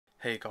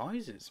Hey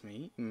guys, it's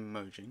me,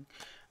 Emojing,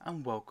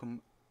 and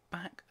welcome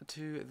back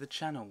to the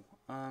channel.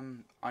 I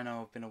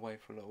know I've been away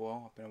for a little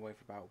while. I've been away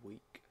for about a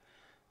week.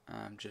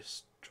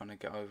 Just trying to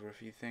get over a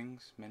few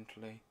things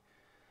mentally.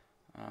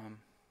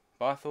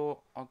 But I thought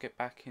I'll get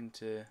back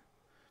into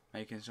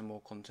making some more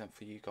content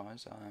for you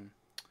guys.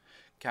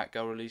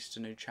 Catgirl released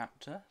a new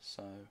chapter,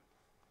 so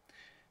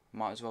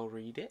might as well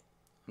read it.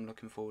 I'm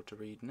looking forward to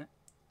reading it.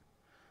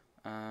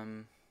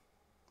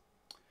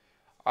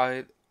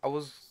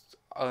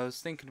 I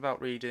was thinking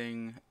about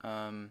reading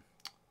some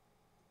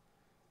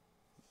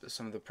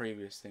of the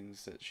previous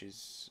things that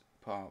she's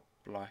put up,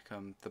 like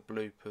the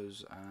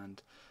bloopers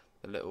and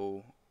the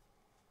little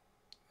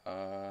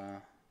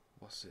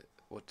what's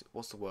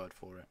the word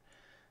for it?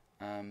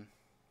 The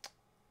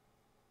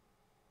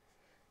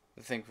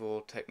thing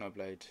for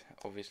Technoblade.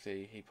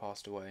 Obviously, he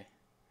passed away.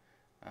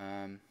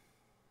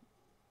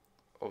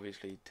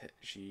 Obviously,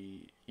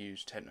 she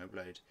used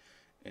Technoblade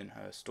in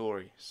her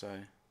story,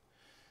 so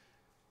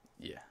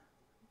yeah.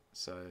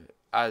 So,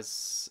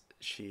 as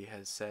she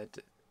has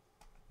said,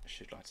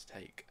 she'd like to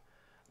take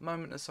a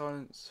moment of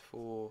silence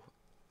for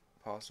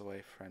passed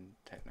away friend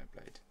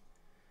Technoblade.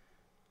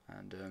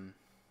 And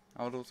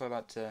I would also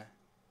like to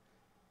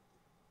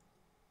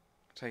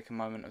take a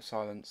moment of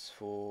silence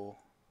for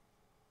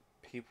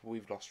people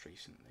we've lost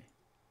recently.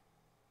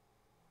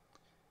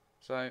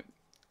 So,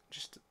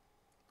 just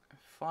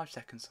 5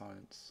 seconds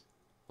silence,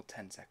 or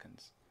 10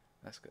 seconds.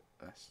 Let's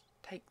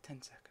take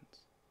 10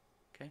 seconds.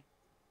 Okay?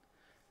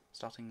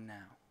 Starting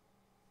now.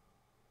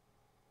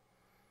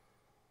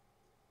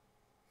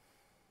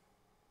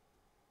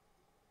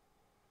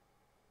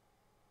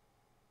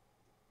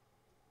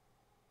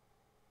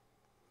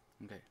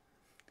 Okay.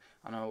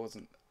 I know it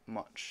wasn't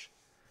much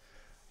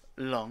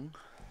long.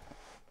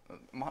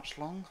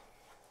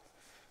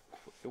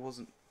 It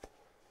wasn't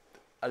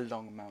a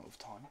long amount of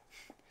time.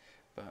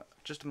 But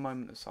just a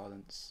moment of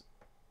silence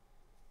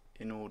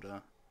in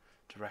order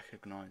to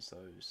recognise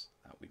those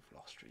that we've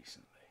lost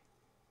recently.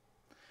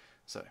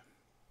 So,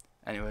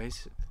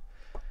 anyways,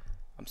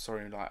 I'm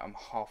sorry, like, I'm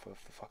half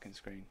off the fucking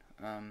screen.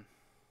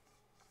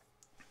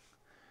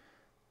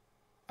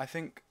 I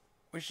think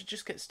we should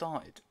just get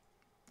started,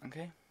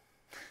 okay?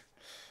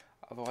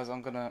 Otherwise I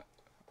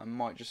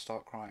might just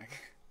start crying.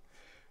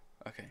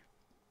 Okay.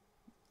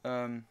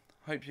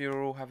 Hope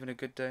you're all having a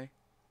good day.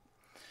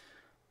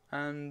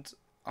 And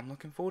I'm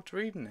looking forward to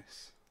reading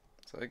this.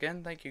 So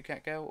again, thank you,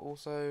 Catgirl.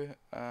 Also,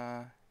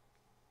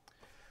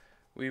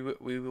 we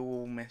will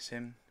all miss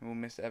him. We'll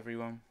miss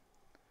everyone.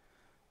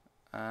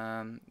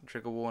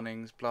 Trigger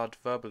warnings: blood,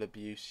 verbal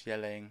abuse,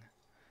 yelling.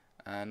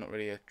 Not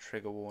really a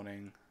trigger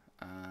warning.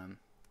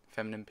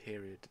 Feminine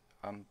period.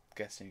 I'm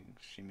guessing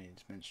she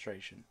means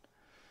menstruation.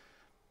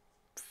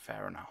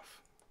 Fair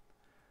enough.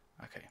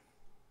 Okay.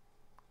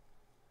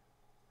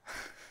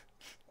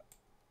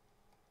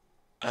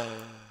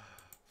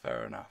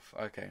 Fair enough.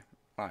 Okay.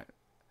 Right.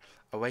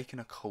 Awake in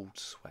a cold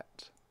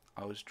sweat.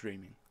 I was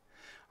dreaming.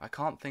 I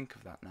can't think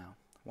of that now.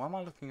 Why am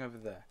I looking over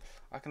there?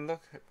 I can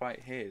look right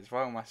here. It's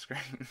right on my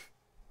screen.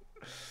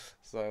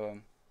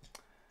 So,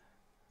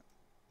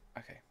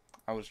 okay.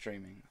 I was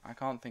dreaming. I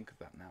can't think of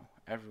that now.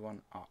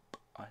 Everyone up.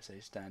 I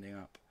say, standing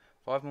up.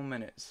 5 more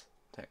minutes.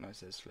 Techno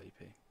says,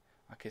 sleepy.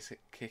 I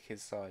kick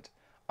his side.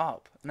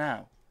 Up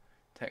now.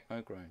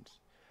 Techno groans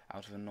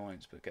out of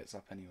annoyance, but gets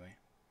up anyway.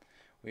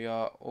 We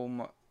are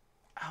almost.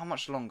 How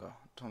much longer?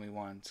 Tommy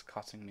whines,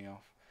 cutting me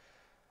off.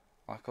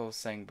 Like I was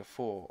saying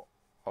before,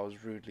 I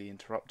was rudely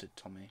interrupted,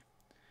 Tommy.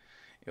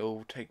 It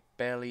will take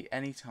barely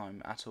any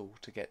time at all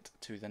to get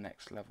to the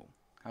next level.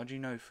 How do you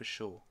know for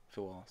sure?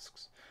 Phil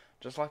asks.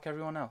 Just like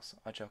everyone else,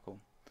 I chuckle.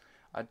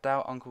 I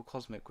doubt Uncle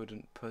Cosmic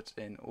wouldn't put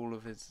in all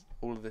of this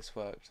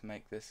work to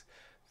make this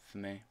for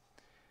me.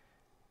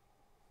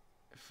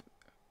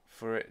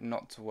 For it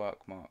not to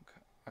work, Mark.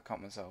 I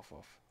cut myself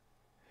off.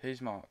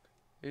 Who's Mark?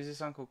 Who's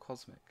this Uncle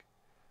Cosmic?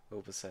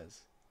 Wilbur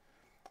says.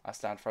 I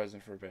stand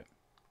frozen for a bit.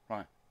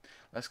 Right,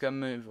 let's get a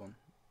move on.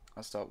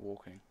 I start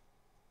walking.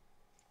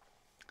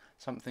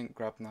 Something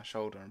grabbed my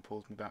shoulder and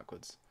pulls me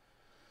backwards.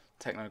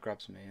 Techno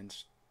grabs me and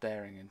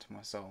staring into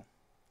my soul.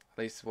 At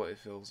least what it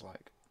feels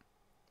like.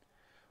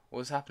 What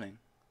is happening?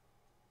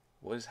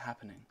 What is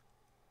happening?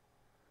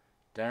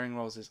 Daring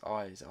rolls his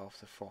eyes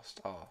after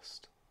Frost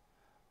asked.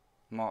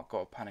 Mark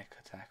got a panic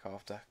attack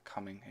after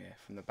coming here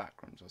from the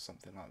backrooms or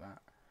something like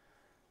that.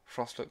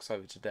 Frost looks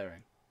over to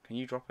Daring. Can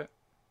you drop it?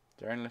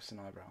 Daring lifts an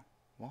eyebrow.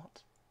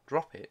 What?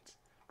 Drop it?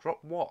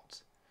 Drop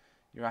what?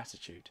 Your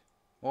attitude.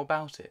 What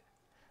about it?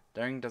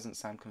 Daring doesn't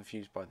sound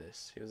confused by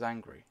this. He was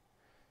angry.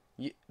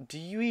 Do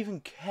you even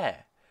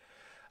care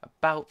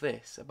about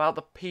this? About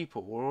the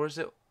people? Or is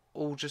it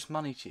all just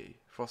money to you?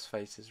 Frost's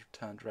face has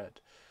turned red.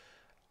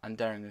 And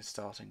Daring is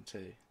starting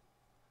too.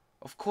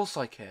 Of course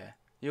I care.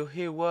 You're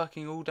here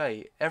working all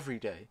day, every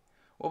day.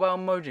 What about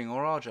Emojing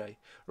or RJ?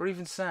 Or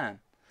even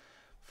Sam?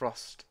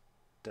 Frost,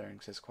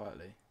 Daring says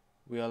quietly.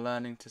 We are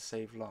learning to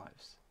save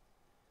lives.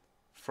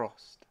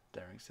 Frost,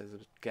 Daring says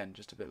again,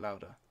 just a bit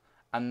louder.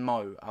 And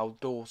Mo, our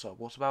daughter,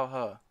 what about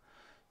her?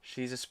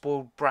 She's a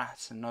spoiled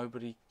brat and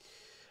nobody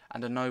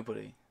And a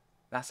nobody.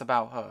 That's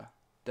about her.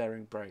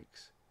 Daring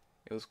breaks.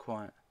 It was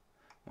quiet.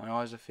 My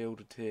eyes are filled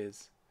with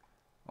tears.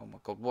 Oh my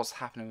god, what's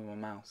happening with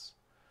my mouse?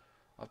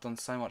 I've done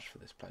so much for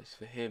this place,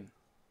 for him.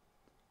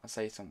 I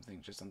say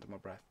something just under my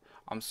breath.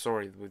 I'm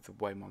sorry with the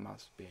way my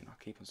mouse is being.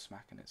 I keep on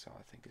smacking it, so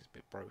I think it's a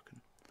bit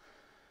broken.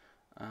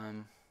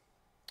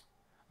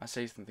 I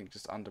say something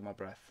just under my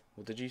breath.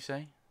 What did you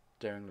say?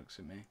 Daring looks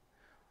at me.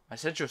 I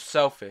said you're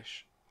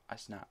selfish. I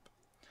snap.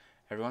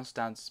 Everyone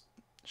stands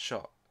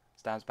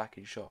back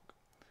in shock.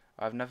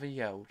 I've never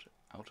yelled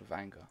out of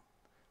anger.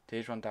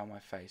 Tears run down my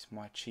face,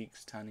 my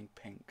cheeks turning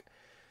pink.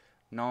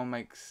 No one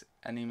makes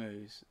any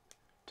moves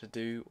to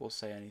do or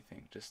say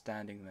anything, just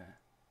standing there.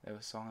 They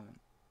were silent.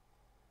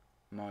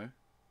 Mo,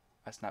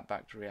 I snapped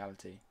back to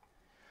reality.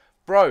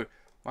 Bro,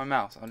 my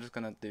mouse, I'm just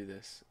gonna do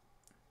this.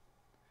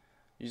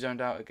 You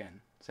zoned out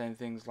again, saying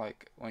things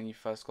like when you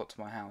first got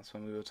to my house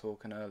when we were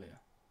talking earlier.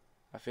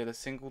 I feel a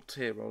single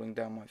tear rolling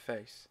down my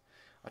face.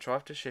 I try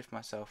to shift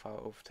myself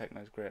out of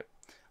Techno's grip.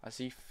 I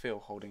see Phil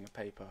holding a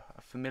paper,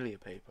 a familiar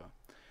paper.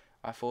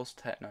 I force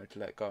Techno to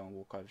let go and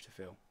walk over to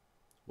Phil.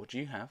 What do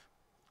you have?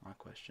 I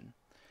question.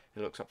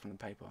 He looks up from the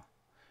paper.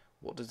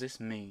 What does this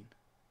mean?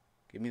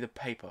 Give me the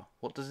paper.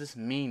 What does this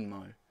mean,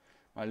 Mo?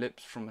 My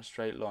lips from a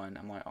straight line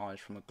and my eyes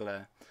from a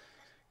glare.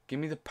 Give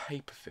me the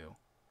paper, Phil.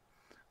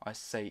 I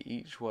say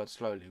each word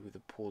slowly with a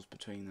pause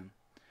between them.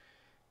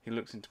 He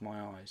looks into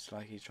my eyes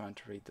like he's trying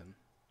to read them.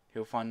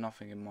 He'll find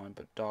nothing in mine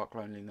but dark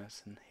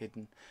loneliness, and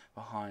hidden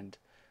behind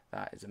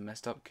that is a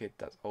messed up kid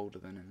that's older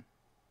than him.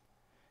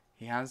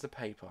 He hands the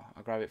paper.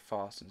 I grab it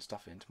fast and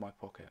stuff it into my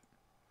pocket.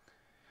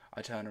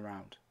 I turn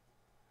around.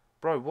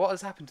 Bro, what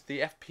has happened to the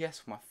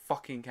FPS for my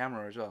fucking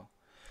camera as well?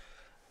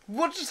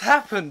 What just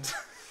happened?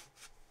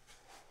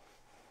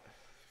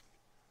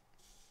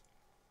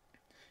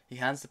 He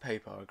hands the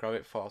paper. I grab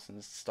it fast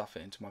and stuff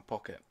it into my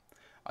pocket.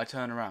 I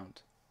turn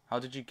around. How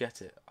did you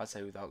get it? I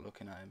say without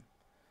looking at him.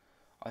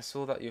 I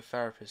saw that your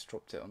therapist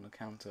dropped it on the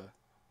counter.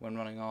 When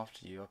running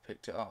after you, I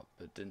picked it up,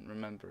 but didn't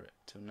remember it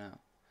till now.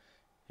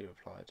 He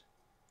replied.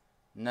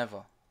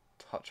 Never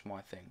touch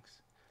my things.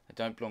 They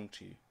don't belong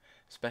to you,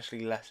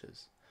 especially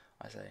letters,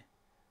 I say.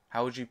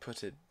 How would you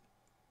put it?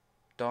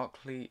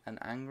 Darkly and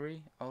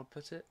angry, I would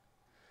put it.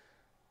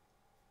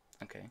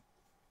 Okay.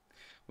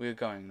 We are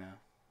going now.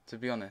 To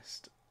be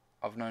honest,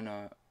 I've known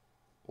her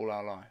all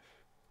our life.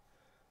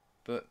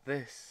 But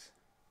this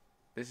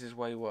is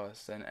way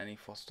worse than any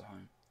foster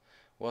home.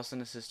 Worse than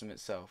the system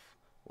itself.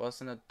 Worse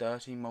than the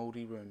dirty,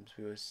 mouldy rooms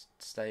we were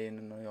staying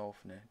in the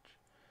orphanage.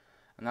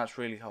 And that's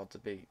really hard to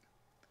beat.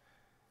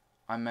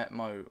 When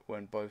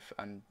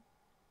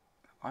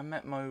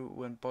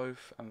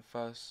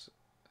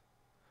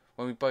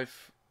we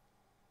both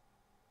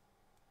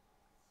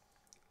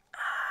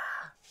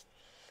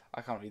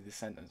I can't read this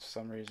sentence for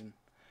some reason.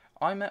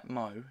 I met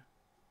Mo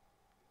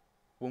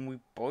when we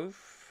both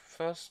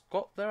first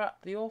got there at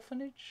the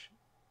orphanage?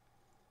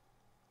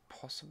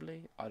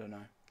 Possibly? I don't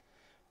know.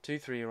 2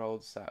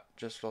 3-year-olds that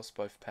just lost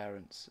both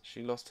parents.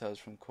 She lost hers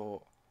from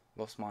court,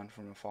 lost mine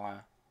from a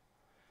fire.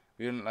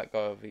 We didn't let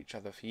go of each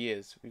other for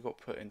years. We got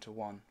put into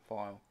one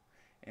file.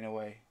 In a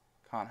way,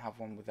 can't have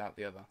one without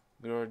the other.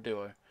 We were a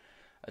duo.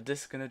 A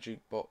disc and a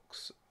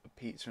jukebox, a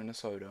pizza and a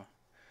soda.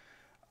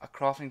 A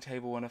crafting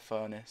table and a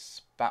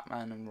furnace,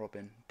 Batman and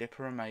Robin,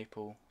 Dipper and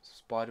Maple,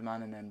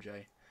 Spider-Man and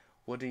MJ,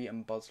 Woody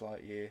and Buzz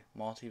Lightyear,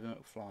 Marty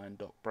McFly and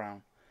Doc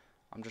Brown.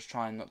 I'm just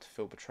trying not to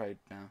feel betrayed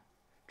now.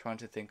 Trying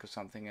to think of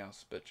something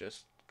else, but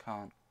just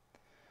can't.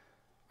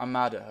 I'm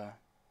mad at her.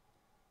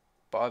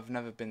 But I've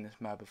never been this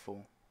mad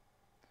before.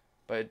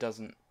 But it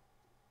doesn't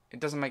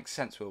make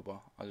sense, Wilbur,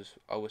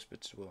 I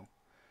whispered to Will.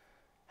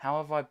 How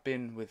have I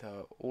been with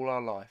her all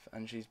our life,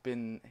 and she's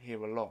been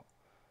here a lot?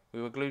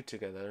 We were glued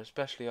together,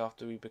 especially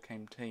after we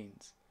became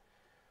teens.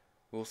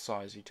 Will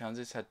sighs. He turns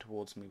his head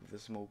towards me with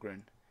a small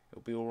grin.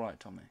 It'll be alright,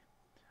 Tommy.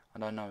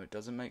 And I know it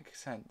doesn't make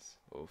sense,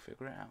 but we'll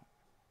figure it out.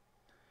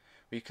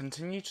 We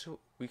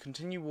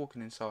continue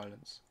walking in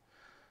silence.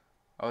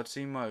 I would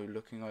see Mo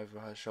looking over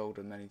her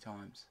shoulder many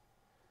times.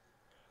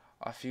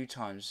 A few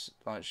times,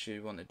 like she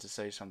wanted to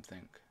say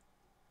something.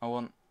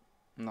 I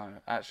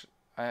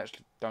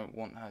actually don't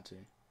want her to.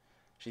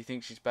 She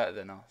thinks she's better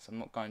than us. I'm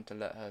not going to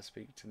let her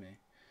speak to me.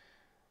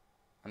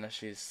 Unless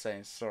she is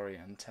saying sorry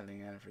and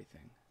telling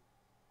everything.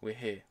 We're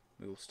here.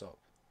 We will stop.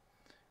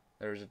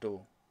 There is a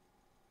door.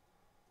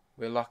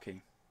 We're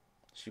lucky.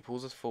 She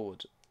pulls us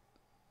forward.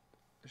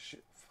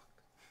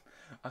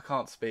 I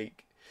can't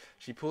speak.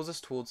 She pulls us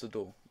towards the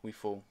door. We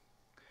fall.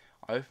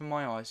 I open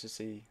my eyes to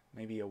see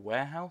maybe a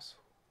warehouse?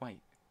 Wait.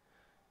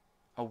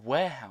 A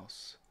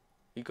warehouse?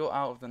 We got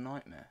out of the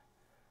nightmare.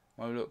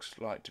 Mo looks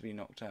like to be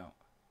knocked out.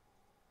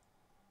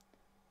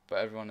 But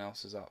everyone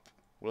else is up.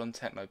 Will and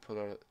Techno pull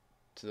her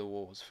to the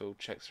wall as Phil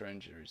checks her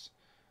injuries.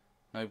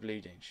 No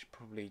bleeding. She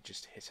probably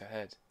just hit her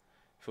head.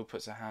 Phil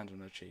puts a hand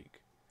on her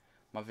cheek.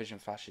 My vision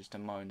flashes to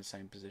Mo in the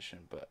same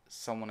position, but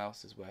someone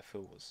else is where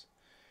Phil was.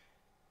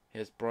 He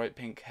has bright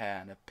pink hair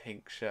and a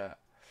pink shirt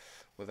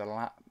with a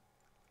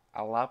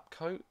lab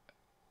coat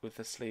with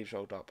the sleeves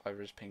rolled up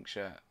over his pink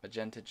shirt,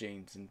 magenta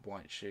jeans and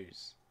white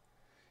shoes.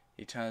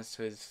 He turns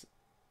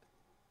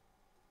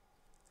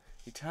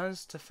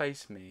to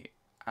face me,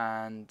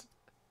 and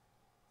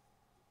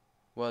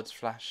words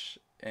flash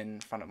in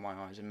front of my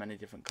eyes in many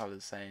different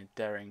colours, saying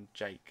Daring,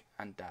 Jake,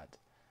 and Dad.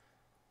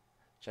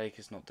 Jake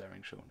is not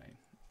Daring's short name.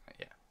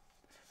 Yeah.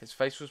 His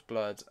face was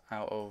blurred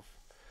out.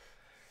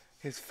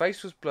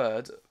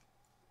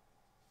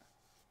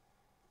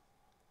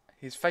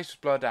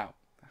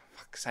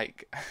 Fuck's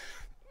sake.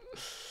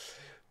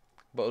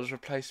 But it was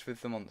replaced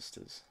with the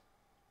monsters.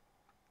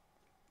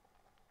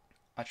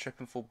 I trip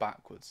and fall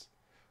backwards.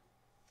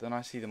 Then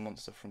I see the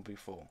monster from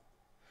before.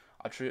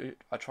 I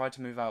tried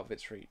to move out of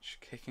its reach,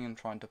 kicking and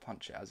trying to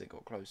punch it as it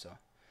got closer.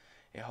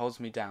 It holds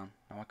me down.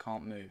 Now I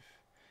can't move.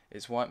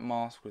 Its white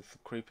mask with the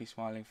creepy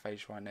smiling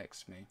face right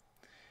next to me.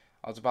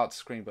 I was about to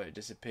scream, but it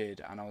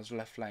disappeared, and I was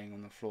left laying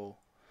on the floor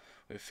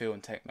with Phil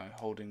and Techno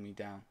holding me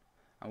down,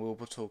 and we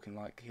were talking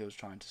like he was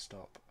trying to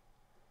stop.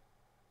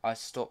 I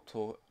stopped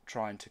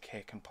trying to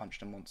kick and punch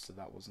the monster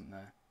that wasn't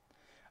there.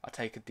 I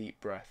take a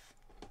deep breath.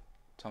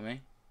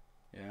 Tommy?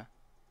 Yeah?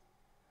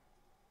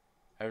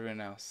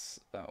 Everyone else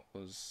that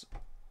was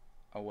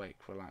awake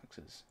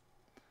relaxes.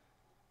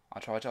 I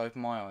try to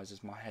open my eyes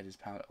as my head is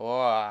pounding.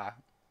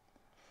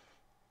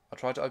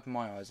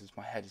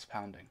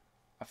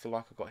 I feel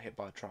like I got hit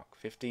by a truck.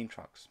 15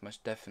 trucks.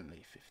 Most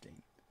definitely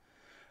 15.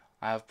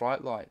 I have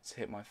bright lights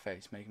hit my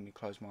face, making me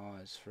close my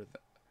eyes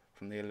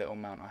from the little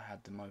amount I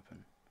had them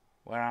open.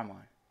 Where am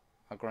I?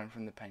 I groan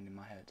from the pain in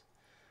my head.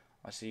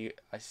 I see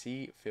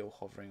Phil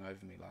hovering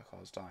over me like I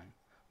was dying.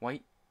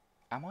 Wait,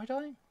 am I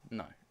dying?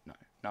 No,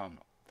 I'm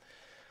not.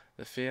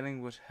 The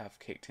feeling would have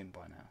kicked in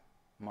by now.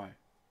 Mo,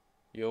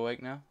 you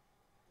awake now?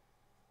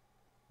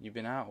 You've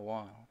been out for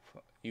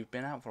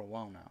a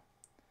while now.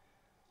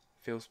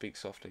 Phil speaks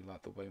softly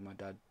like the way my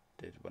dad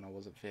did when I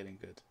wasn't feeling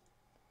good.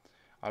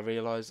 I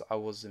realised I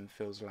was in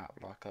Phil's lap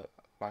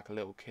like a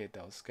little kid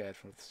that was scared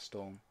from the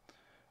storm.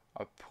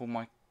 I pull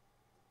my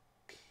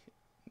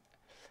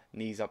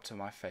knees up to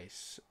my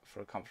face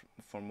for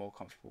a more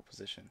comfortable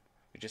position.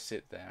 We just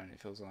sit there, and it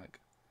feels like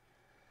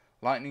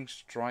lightning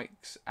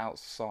strikes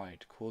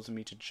outside, causing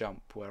me to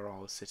jump where I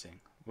was sitting.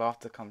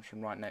 Laughter comes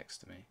from right next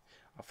to me.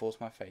 I force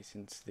my face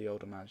into the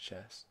older man's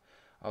chest.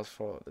 I was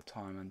 4 at the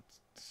time, and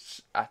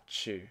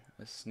achoo,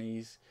 a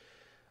sneeze.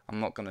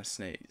 I'm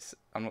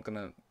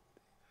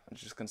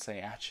just gonna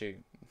say achoo.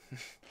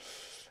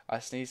 I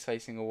sneeze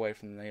facing away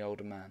from the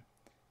older man.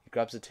 He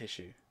grabs a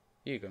tissue.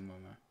 Here you go,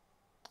 Momo.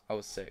 I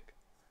was sick.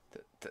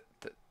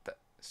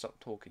 Stop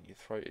talking. Your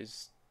throat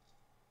is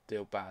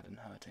still bad and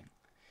hurting.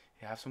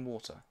 You have some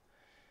water.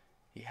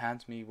 He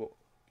hands me what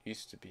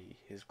used to be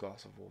his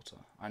glass of water.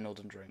 I nod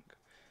and drink.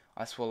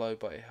 I swallow,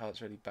 but it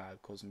hurts really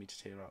bad, causing me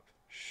to tear up.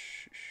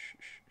 Shh.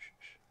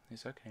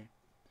 It's okay.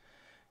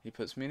 He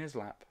puts me in his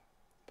lap,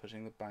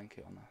 putting the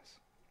blanket on us.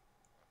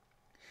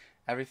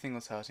 Everything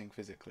was hurting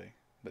physically,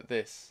 but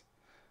this,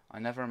 I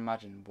never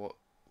imagined what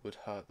would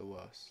hurt the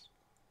worst.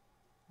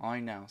 I,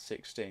 now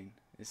 16,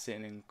 is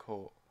sitting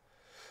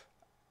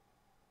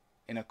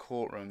in a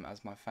courtroom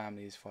as my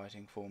family is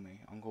fighting for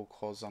me. Uncle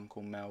Cos,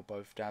 Uncle Mel,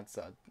 both dads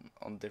that are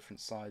on different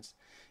sides.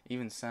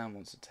 Even Sam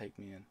wants to take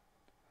me in.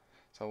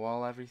 So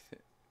while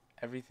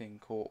everything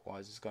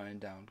court-wise is going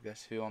down,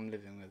 guess who I'm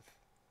living with?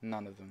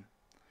 None of them.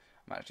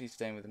 I'm actually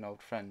staying with an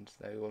old friend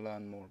that we will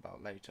learn more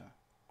about later,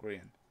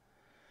 Grian.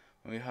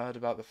 When he heard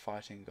about the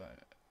fighting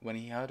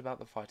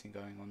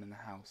going on in the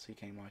house, he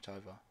came right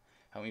over,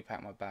 helped me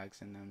pack my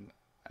bags, and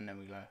then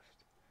we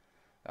left.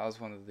 That was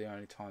one of the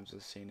only times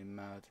I've seen him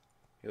mad.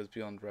 He was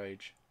beyond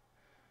rage.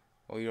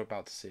 Well, you're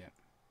about to see it.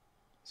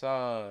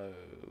 So,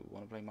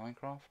 wanna play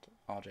Minecraft?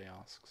 RJ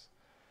asks.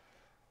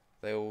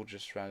 They all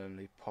just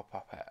randomly pop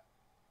up at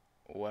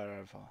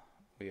wherever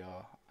we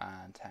are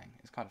and hang.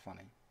 It's kind of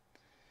funny.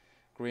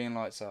 Green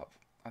lights up.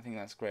 I think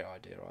that's a great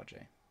idea,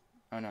 RJ.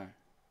 Oh no,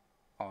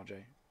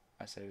 RJ,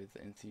 I say with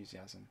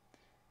enthusiasm.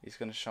 He's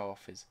going to show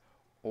off his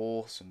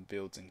awesome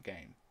builds in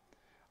game.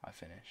 I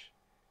finish.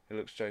 He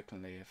looks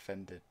jokingly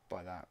offended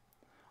by that.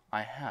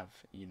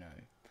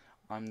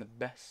 I'm the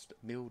best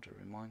builder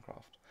in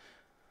Minecraft.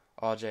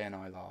 RJ and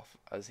I laugh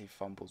as he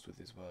fumbles with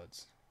his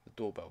words. The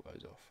doorbell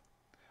goes off.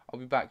 I'll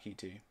be back, you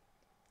two.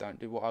 Don't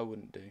do what I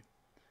wouldn't do,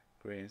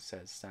 Green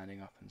says,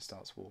 standing up and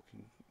starts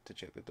walking to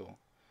check the door.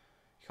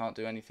 You can't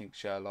do anything,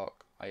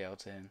 Sherlock, I yell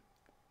to him.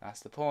 That's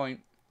the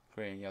point,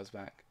 Green yells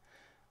back.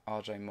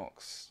 RJ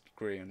mocks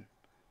Green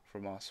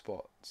from our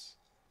spots,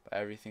 but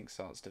everything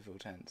starts to feel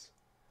tense.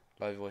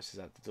 Low voices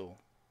at the door.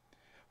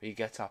 We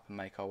get up and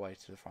make our way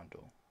to the front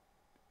door.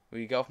 Will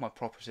you get off my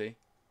property?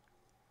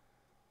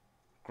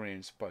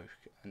 Green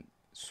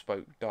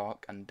spoke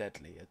dark and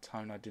deadly, a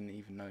tone I didn't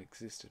even know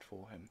existed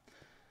for him,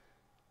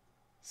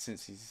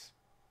 since he's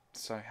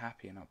so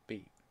happy and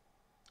upbeat.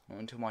 Not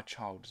until my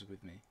child is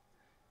with me.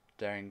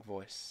 Daring's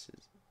voice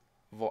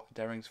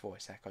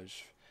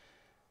echoes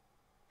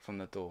from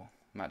the door,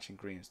 matching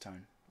Green's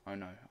tone. Oh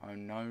no, oh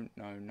no,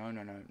 no, no,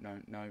 no, no, no,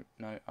 no,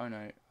 no, oh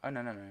no, oh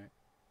no, no, no,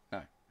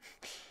 no.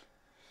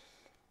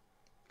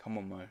 Come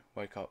on, Mo,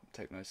 wake up,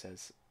 Techno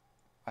says.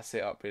 I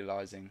sit up,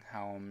 realising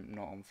how I'm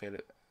not on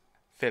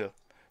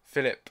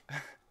Philip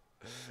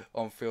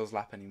on Phil's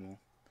lap anymore.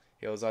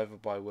 He was over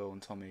by Will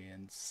and Tommy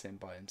and Sim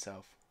by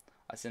himself.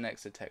 I sit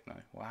next to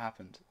Techno. What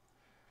happened?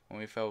 When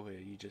we fell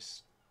here,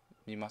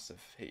 you must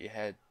have hit your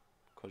head,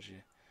 'cause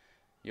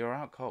you're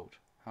out cold.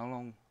 How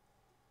long?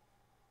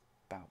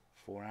 About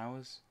 4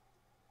 hours?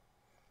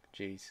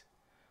 Jeez.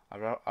 I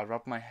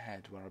rubbed my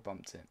head where I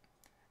bumped it.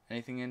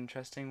 Anything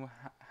interesting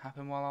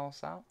happen while I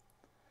was out?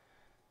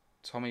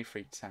 Tommy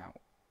freaked out.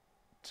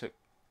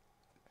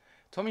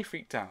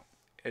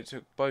 It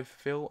took both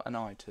Phil and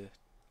I to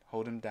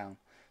hold him down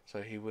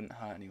so he wouldn't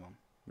hurt anyone.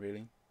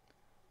 Really?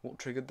 What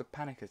triggered the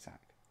panic attack?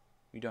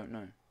 We don't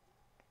know.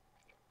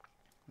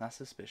 That's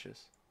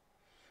suspicious.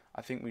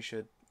 I think we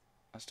should...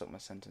 I stopped my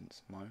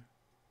sentence. Mo?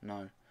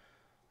 No.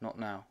 Not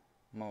now.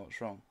 Mo,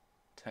 what's wrong?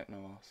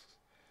 Techno asks.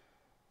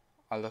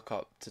 I look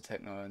up to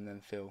Techno and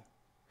then Phil.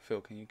 Phil,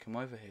 can you come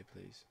over here,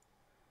 please?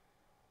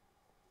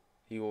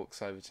 He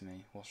walks over to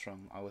me. What's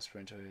wrong? I whisper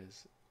into his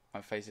ears.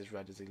 My face is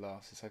red as he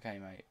laughs. It's okay,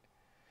 mate.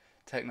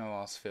 Techno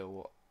asks Phil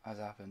what has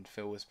happened.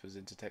 Phil whispers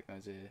into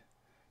Techno's ear.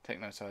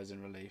 Techno sighs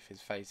in relief.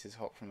 His face is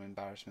hot from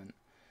embarrassment.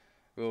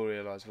 We all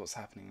realise what's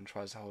happening and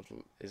tries to hold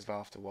his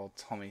laughter while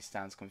Tommy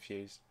stands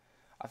confused.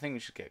 I think we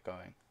should get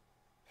going.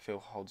 Phil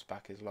holds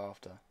back his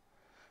laughter.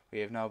 We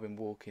have now been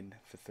walking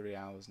for 3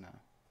 hours now.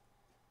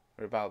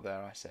 We're about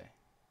there, I say.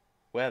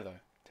 Where though?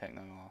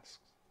 Techno asks.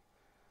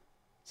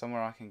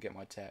 Somewhere I can get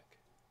my tech.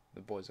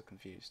 The boys are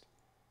confused.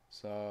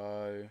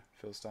 So,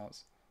 Phil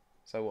starts.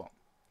 So what?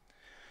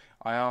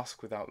 I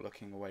ask without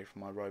looking away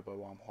from my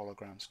robo-arm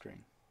hologram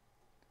screen.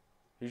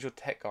 Who's your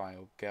tech guy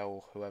or girl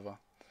or whoever?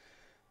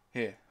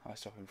 Here, I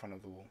stop in front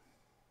of the wall.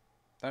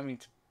 Don't mean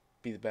to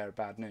be the bearer of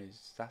bad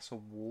news. That's a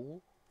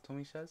wall?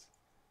 Tommy says.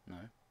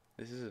 No,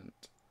 this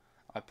isn't.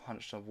 I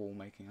punched a wall,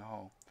 making a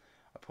hole.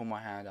 I pull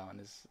my hand out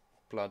and it's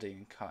bloody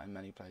and cut in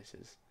many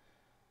places.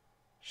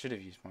 Should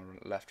have used my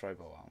left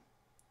robo-arm.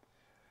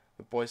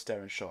 The boys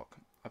stare in shock.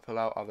 I pull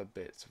out other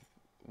bits of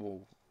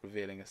wall,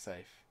 revealing a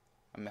safe.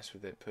 I mess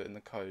with it, put in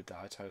the code that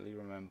I totally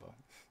remember.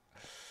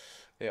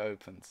 It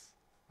opens.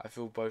 I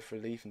feel both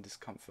relief and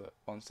discomfort,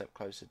 one step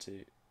closer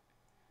to...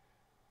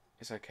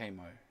 It's okay,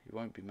 Mo. You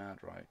won't be mad,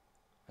 right?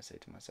 I say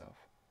to myself.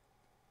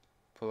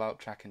 Pull out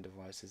tracking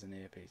devices and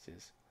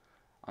earpieces.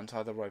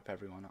 Untie the rope,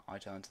 everyone. I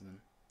turn to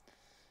them.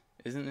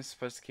 Isn't this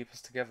supposed to keep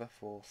us together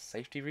for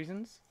safety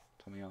reasons?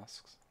 Tommy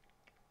asks.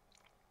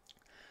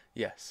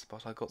 Yes,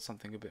 but I got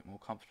something a bit more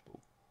comfortable.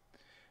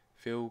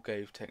 Phil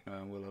gave Techno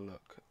and Will a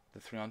look. The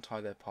three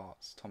untie their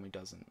parts. Tommy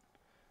doesn't.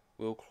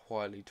 Will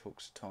quietly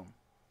talks to Tom.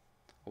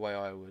 A way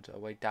I would, a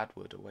way Dad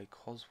would, a way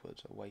Cos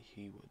would, a way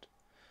he would.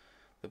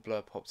 The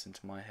blur pops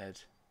into my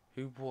head.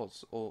 Who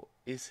was, or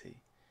is he?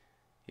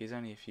 He is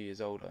only a few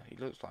years older. He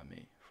looks like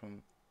me,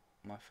 from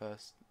my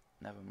first...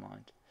 Never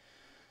mind.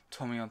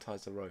 Tommy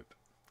unties the rope.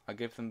 I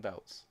give them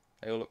belts.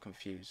 They all look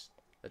confused.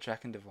 They're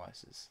tracking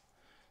devices.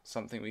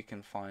 Something we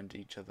can find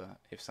each other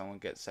if someone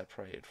gets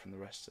separated from the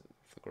rest of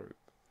the group.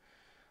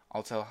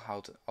 I'll tell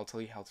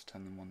you how to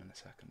turn them on in a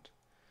second.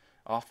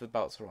 After the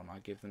belts are on, I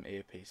give them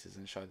earpieces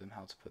and show them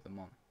how to put them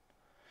on.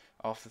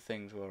 After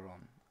things were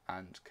on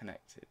and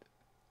connected,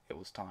 it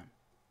was time.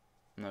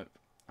 Nope,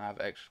 I have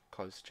extra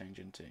clothes to change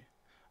into.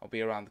 I'll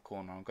be around the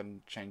corner. I'm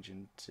going to change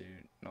into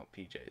not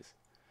PJs.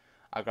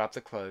 I grab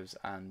the clothes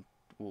and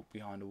walk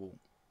behind a wall.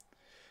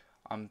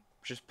 I'm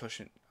just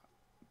pushing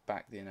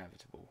back the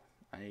inevitable.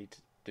 I need to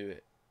do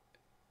it.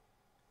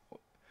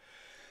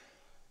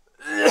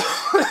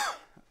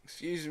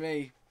 Excuse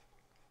me.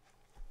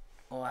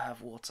 Oh, I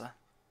have water.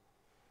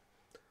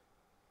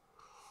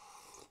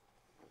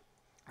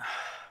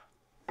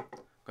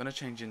 Gonna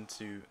change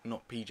into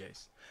not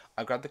PJs.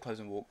 I grab the clothes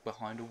and walk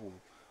behind a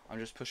wall. I'm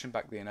just pushing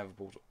back the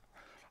inevitable.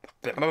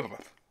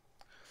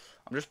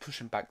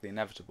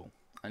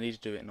 I need to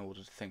do it in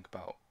order to think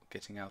about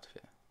getting out of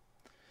here.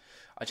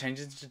 I change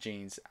into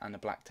jeans and a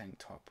black tank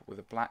top with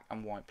a black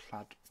and white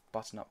plaid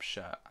button-up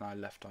shirt and I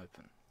left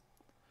open.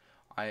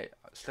 I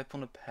slip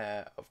on a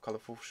pair of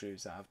colourful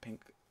shoes that have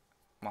pink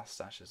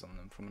moustaches on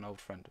them from an old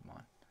friend of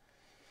mine.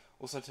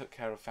 Also took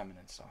care of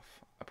feminine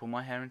stuff. I pull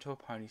my hair into a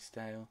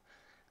ponytail.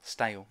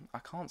 I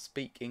can't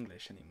speak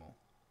English anymore.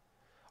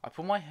 I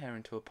pull my hair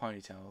into a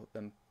ponytail,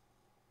 then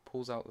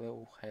pulls out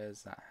little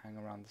hairs that hang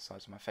around the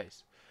sides of my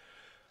face.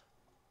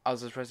 I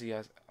was as ready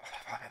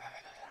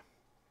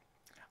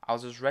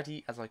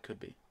as I could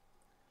be.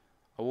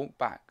 I walked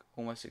back,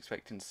 almost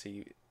expecting to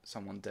see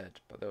someone dead,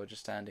 but they were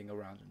just standing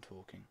around and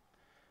talking.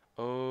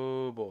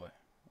 Oh boy,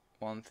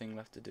 one thing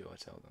left to do, I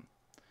tell them.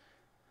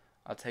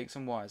 I take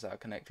some wires that are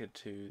connected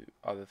to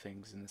other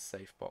things in the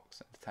safe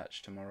box and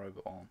attached to my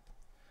robot arm.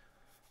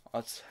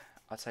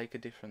 I take a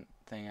different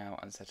thing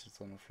out and set it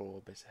on the floor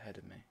a bit ahead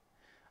of me.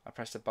 I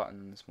press a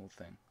button on the small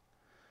thing.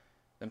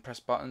 Then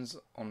press buttons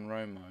on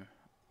Romo.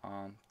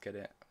 Get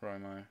it?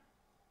 Romo.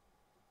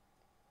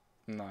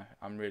 No,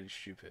 I'm really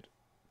stupid.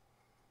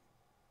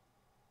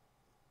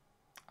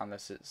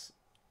 Unless it's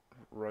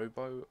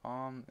Robo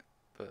Arm,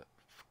 but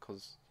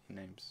because he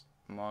name's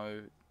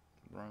Mo,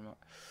 Romo.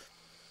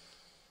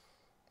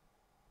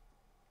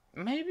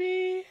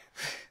 Maybe.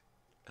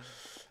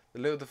 The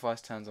little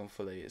device turns on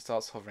fully. It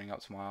starts hovering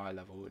up to my eye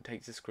level. It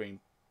takes the screen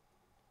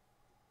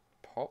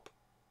pop.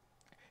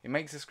 It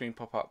makes the screen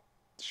pop up,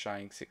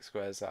 showing 6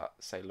 squares that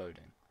say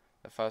loading.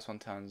 The first one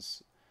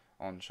turns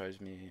on, shows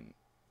me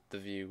the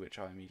view, which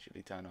I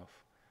immediately turn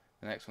off.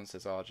 The next one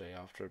says RJ.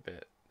 After a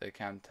bit, the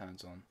cam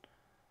turns on.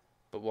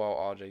 But while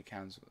RJ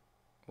cams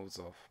was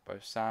off,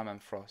 both Sam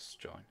and Frost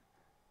join.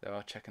 They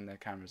are checking their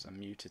cameras and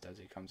muted as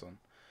he comes on.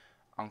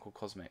 Uncle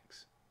Cosmic.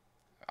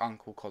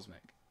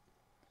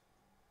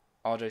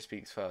 RJ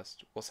speaks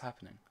first. What's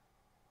happening?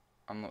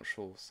 I'm not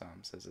sure,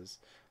 Sam says as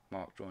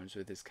Mark joins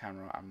with his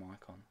camera and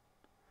mic on.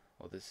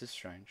 Well, this is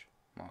strange,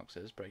 Mark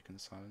says, breaking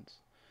the silence.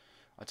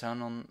 I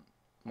turn on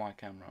my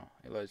camera.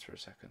 It loads for a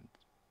second.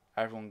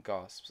 Everyone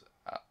gasps.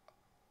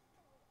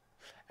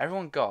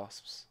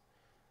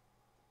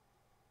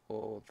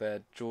 Or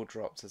their jaw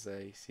drops as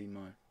they see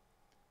Mo.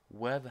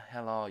 Where the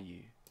hell are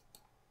you?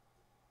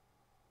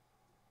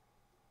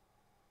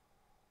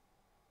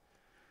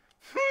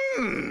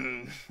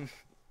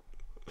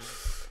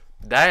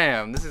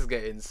 Damn, this is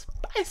getting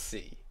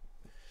spicy.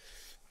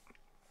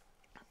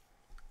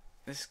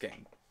 This is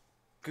getting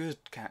good,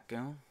 cat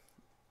girl.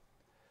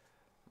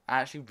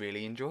 Actually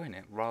really enjoying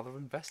it, rather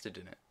invested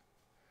in it.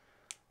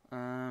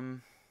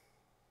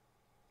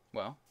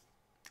 Well,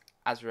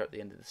 as we're at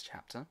the end of this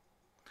chapter,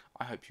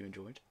 I hope you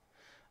enjoyed.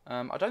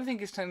 I don't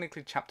think it's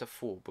technically chapter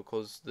 4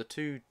 because the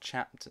two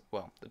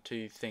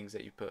things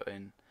that you put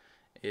in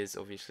is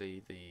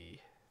obviously the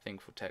thing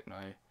for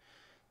Techno,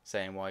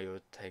 saying why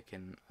you're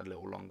taking a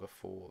little longer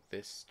for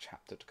this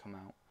chapter to come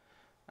out,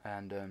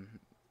 and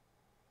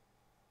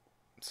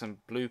some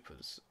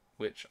bloopers,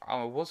 which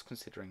I was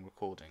considering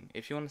recording.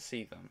 If you want to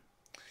see them,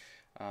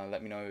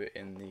 let me know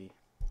in the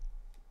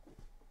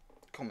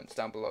comments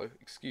down below.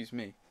 Excuse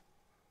me.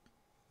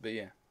 But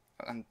yeah,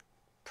 I'm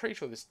pretty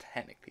sure this is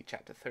technically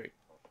chapter 3.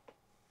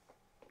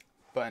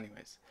 But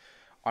anyways,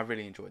 I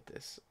really enjoyed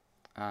this.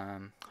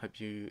 Hope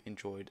you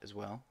enjoyed as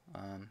well,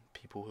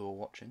 people who are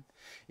watching.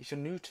 If you're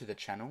new to the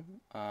channel,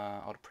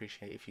 I'd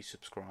appreciate if you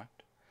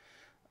subscribed.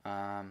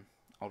 I'd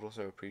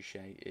also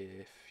appreciate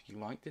if you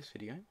like this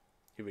video.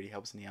 It really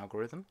helps in the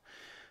algorithm.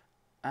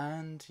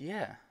 And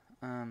yeah,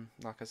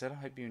 like I said, I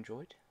hope you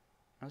enjoyed.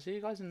 I'll see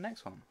you guys in the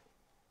next one.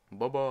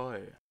 Bye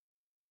bye.